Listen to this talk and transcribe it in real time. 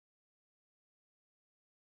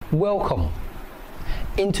Welcome.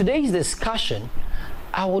 In today's discussion,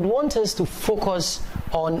 I would want us to focus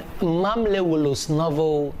on Mamle Wolo's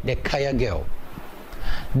novel, The Kaya Girl.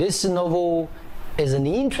 This novel is an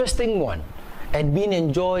interesting one and being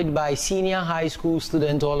enjoyed by senior high school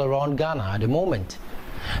students all around Ghana at the moment,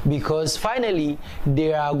 because finally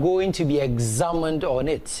they are going to be examined on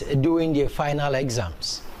it during their final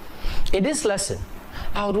exams. In this lesson,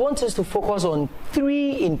 I would want us to focus on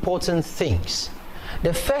three important things.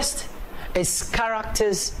 The first is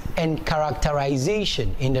characters and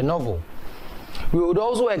characterization in the novel. We would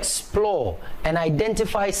also explore and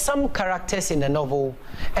identify some characters in the novel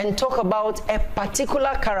and talk about a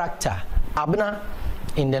particular character, Abena,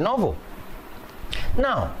 in the novel.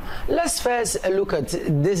 Now, let's first look at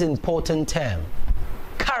this important term,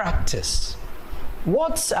 characters.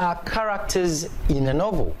 What are characters in a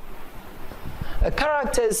novel?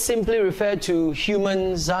 Characters simply refer to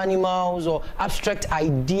humans, animals, or abstract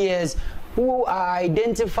ideas who are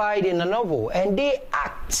identified in a novel, and they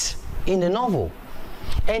act in the novel.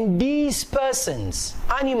 And these persons,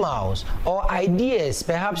 animals, or ideas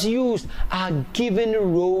perhaps used are given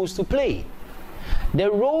roles to play. The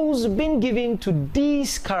roles being given to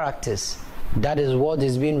these characters, that is what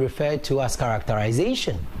is being referred to as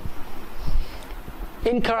characterization.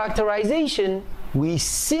 In characterization, we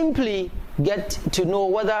simply get to know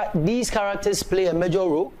whether these characters play a major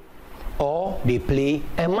role or they play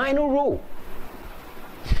a minor role.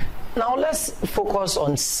 Now let's focus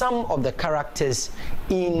on some of the characters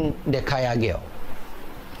in The Kaya Girl.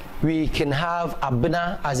 We can have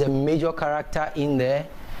Abena as a major character in there,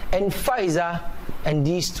 and Faiza, and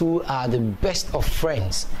these two are the best of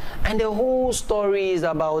friends, and the whole story is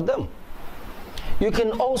about them. You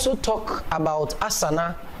can also talk about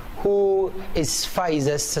Asana, who is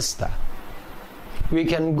Faiza's sister. We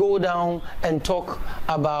can go down and talk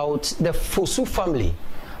about the Fosu family,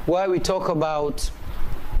 where we talk about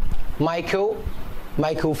Michael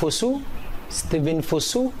Fosu, Stephen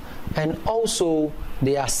Fosu, and also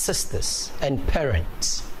their sisters and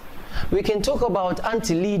parents. We can talk about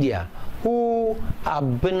Auntie Lydia, who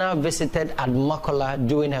Abena visited at Makola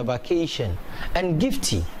during her vacation, and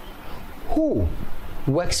Gifty, who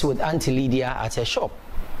works with Auntie Lydia at her shop.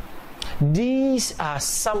 These are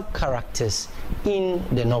some characters in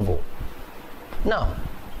the novel. Now,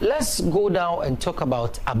 let's go down and talk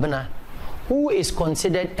about Abena, who is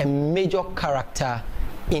considered a major character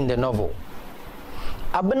in the novel.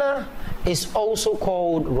 Abena is also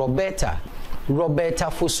called Roberta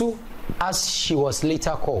Fosu, as she was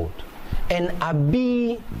later called, and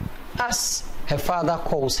Abi, as her father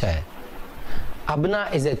calls her.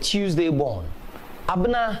 Abena is a Tuesday born.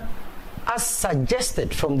 Abena, as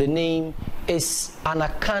suggested from the name, is an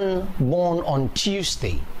Akan born on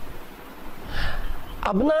Tuesday.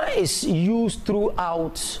 Abena is used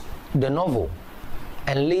throughout the novel,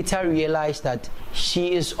 and later realized that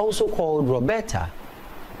she is also called Roberta.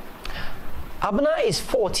 Abena is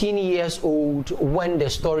 14 years old when the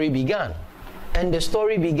story began, and the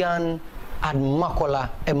story began at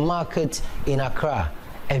Makola, a market in Accra,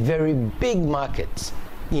 a very big market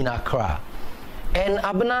in Accra. And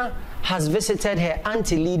Abena has visited her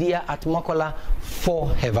Auntie Lydia at Makola for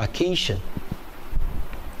her vacation.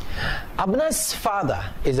 Abena's father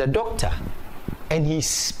is a doctor, and he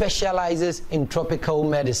specializes in tropical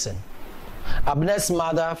medicine. Abena's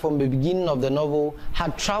mother, from the beginning of the novel,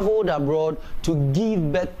 had traveled abroad to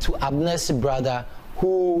give birth to Abena's brother,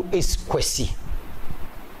 who is Kwesi.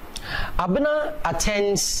 Abena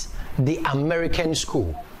attends the American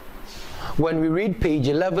school. When we read page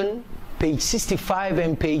 11, page 65,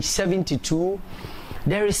 and page 72,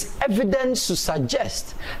 there is evidence to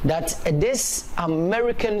suggest that this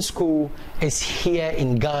American school is here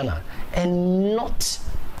in Ghana and not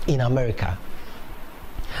in America.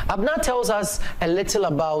 Abena tells us a little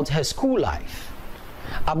about her school life.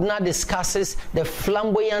 Abena discusses the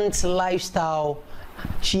flamboyant lifestyle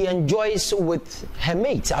she enjoys with her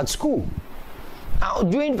mates at school.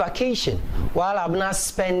 During vacation, while Abena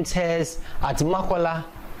spends hers at Makola,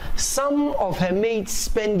 some of her mates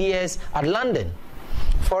spend years at London.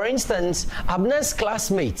 For instance, Abena's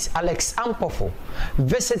classmate, Alex Ampofo,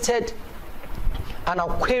 visited an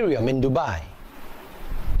aquarium in Dubai.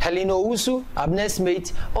 Helena Owusu, Abena's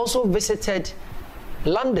mate, also visited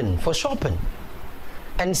London for shopping.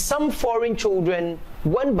 And some foreign children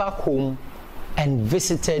went back home and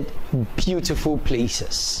visited beautiful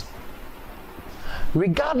places.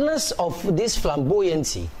 Regardless of this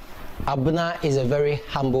flamboyancy, Abena is a very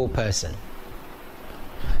humble person.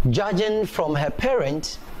 Judging from her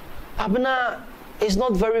parents, Abena is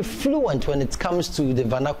not very fluent when it comes to the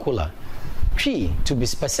vernacular, Twi to be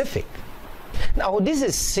specific. Now, this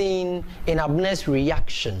is seen in Abena's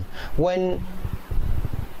reaction when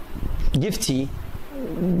Gifty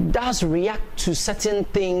does react to certain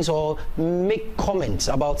things or make comments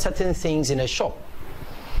about certain things in a shop.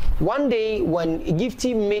 One day when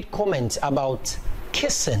Gifty made comments about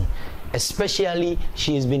kissing, especially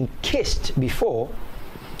she has been kissed before,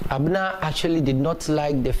 Abena actually did not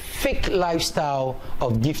like the fake lifestyle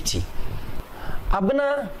of Gifty.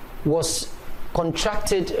 Abena was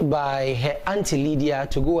contracted by her auntie Lydia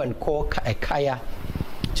to go and call a kaya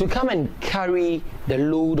to come and carry the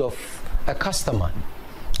load of a customer.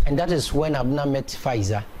 And that is when Abena met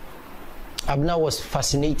Faiza. Abena was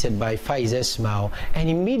fascinated by Faiza's smile, and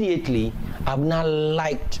immediately Abena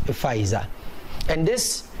liked Faiza. And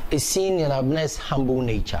this is seen in Abena's humble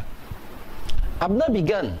nature. Abena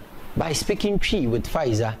began by speaking Twi with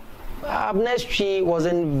Faiza. Abena's Twi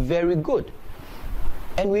wasn't very good.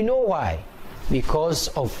 And we know why. Because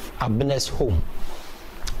of Abena's home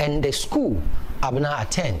and the school Abena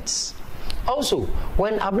attends. Also,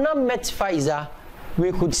 when Abena met Faiza,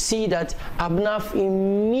 we could see that Abena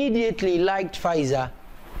immediately liked Faiza.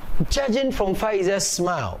 Judging from Faiza's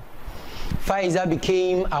smile, Faiza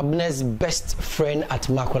became Abena's best friend at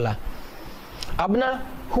Makola. Abena,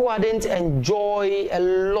 who hadn't enjoyed a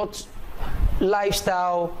lot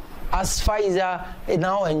lifestyle as Faiza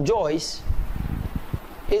now enjoys,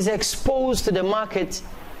 is exposed to the market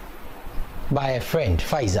by a friend,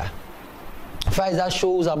 Faiza. Faiza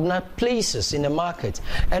shows Abena places in the market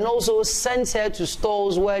and also sends her to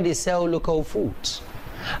stores where they sell local foods.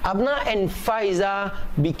 Abena and Faiza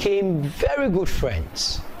became very good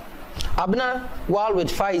friends. Abena, while with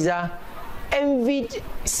Faiza, envied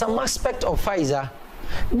some aspect of Faiza.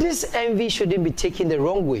 This envy shouldn't be taken the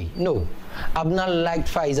wrong way. No, Abena liked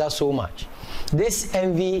Faiza so much. This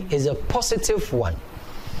envy is a positive one.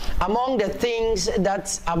 Among the things that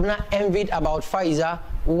Abena envied about Faiza,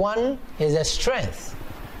 one is her strength.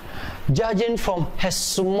 Judging from her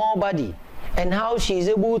small body and how she is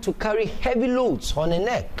able to carry heavy loads on her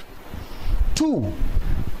neck. Two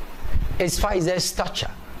is Faiza's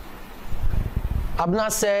stature.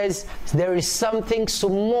 Abena says there is something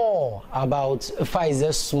small about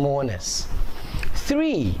Faiza's smallness.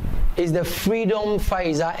 Three is the freedom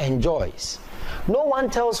Faiza enjoys. No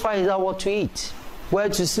one tells Faiza what to eat, where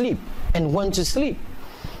to sleep, and when to sleep.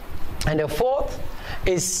 And the fourth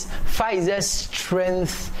is Faiza's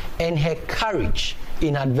strength and her courage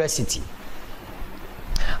in adversity.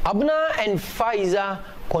 Abena and Faiza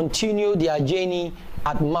continued their journey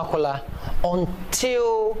at Makola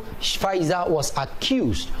until Faiza was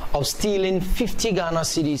accused of stealing 50 Ghana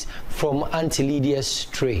cedis from Auntie Lydia's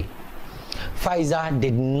tray. Faiza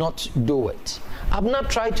did not do it. Abena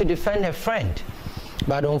tried to defend her friend,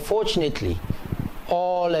 but unfortunately,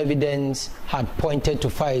 all evidence had pointed to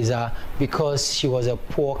Faiza because she was a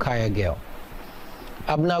poor Kaya girl.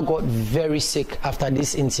 Abena got very sick after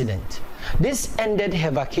this incident. This ended her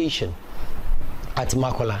vacation at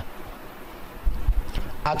Makola.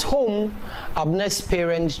 At home, Abena's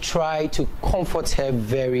parents tried to comfort her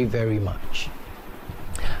very, very much.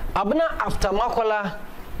 Abena, after Makola,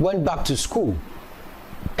 went back to school,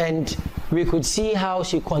 and we could see how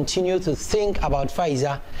she continued to think about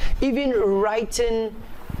Faiza, even writing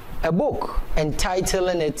a book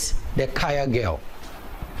entitling it The Kaya Girl.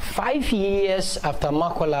 5 years after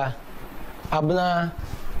Makola, Abena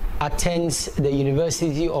attends the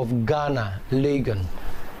University of Ghana, Legon,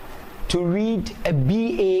 to read a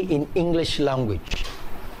BA in English language.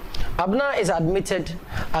 Abena is admitted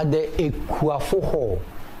at the Ekuafo Hall,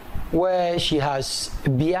 where she has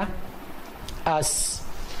Bia as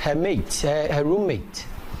her mate, her roommate,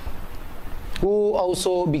 who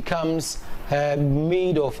also becomes her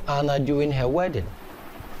maid of honor during her wedding.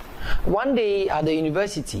 One day at the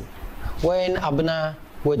university, when Abena,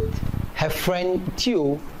 with her friend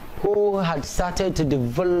Tio, who had started to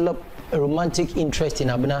develop a romantic interest in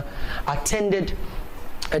Abena, attended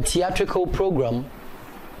a theatrical program,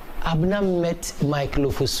 Abena met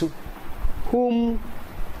Michael Ofosu, whom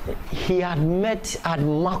he had met at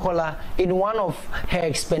Makola in one of her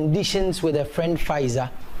expeditions with her friend Faiza.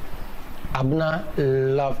 Abena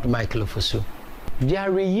loved Michael Ofosu.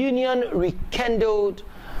 Their reunion rekindled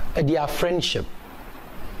their friendship.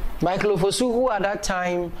 Michael Ofosu, who at that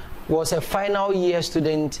time was a final year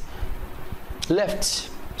student, left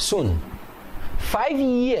soon. 5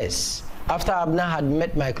 years after Abena had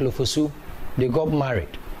met Michael Ofosu, they got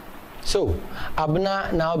married. So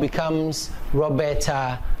Abena now becomes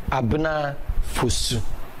Roberta Abena Fosu.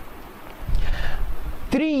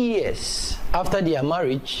 3 years after their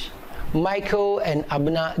marriage, Michael and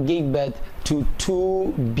Abena gave birth to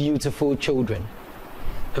 2 beautiful children.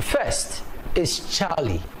 The first is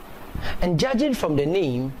Charlie. And judging from the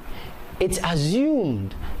name, it's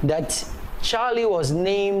assumed that Charlie was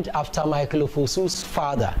named after Michael Ofosu's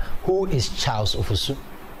father, who is Charles Ofosu.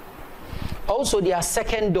 Also, their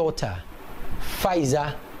second daughter,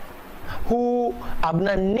 Faiza, who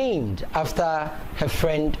Abena named after her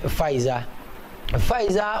friend Faiza.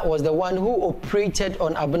 Faiza was the one who operated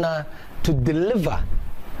on Abena to deliver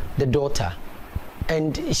the daughter,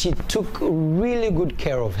 and she took really good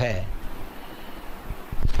care of her.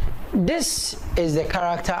 This is the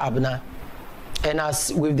character Abena, and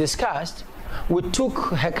as we've discussed, we took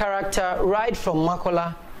her character right from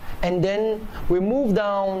Makola, and then we moved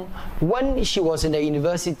down when she was in the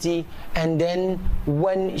university, and then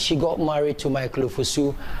when she got married to Michael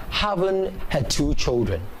Ofosu, having her 2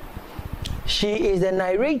 children. She is the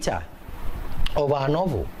narrator of our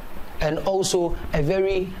novel, and also a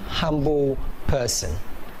very humble person.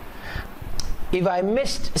 If I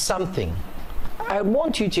missed something, I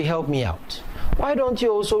want you to help me out. Why don't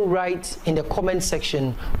you also write in the comment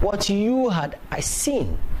section what you had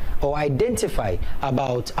seen or identified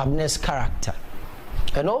about Abena's character?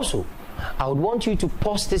 And also, I would want you to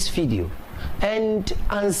pause this video and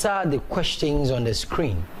answer the questions on the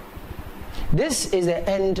screen. This is the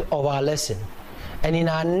end of our lesson, and in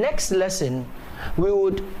our next lesson we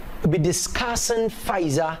would be discussing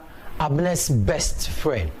Faiza, Abena's best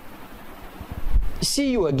friend.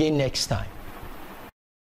 See you again next time.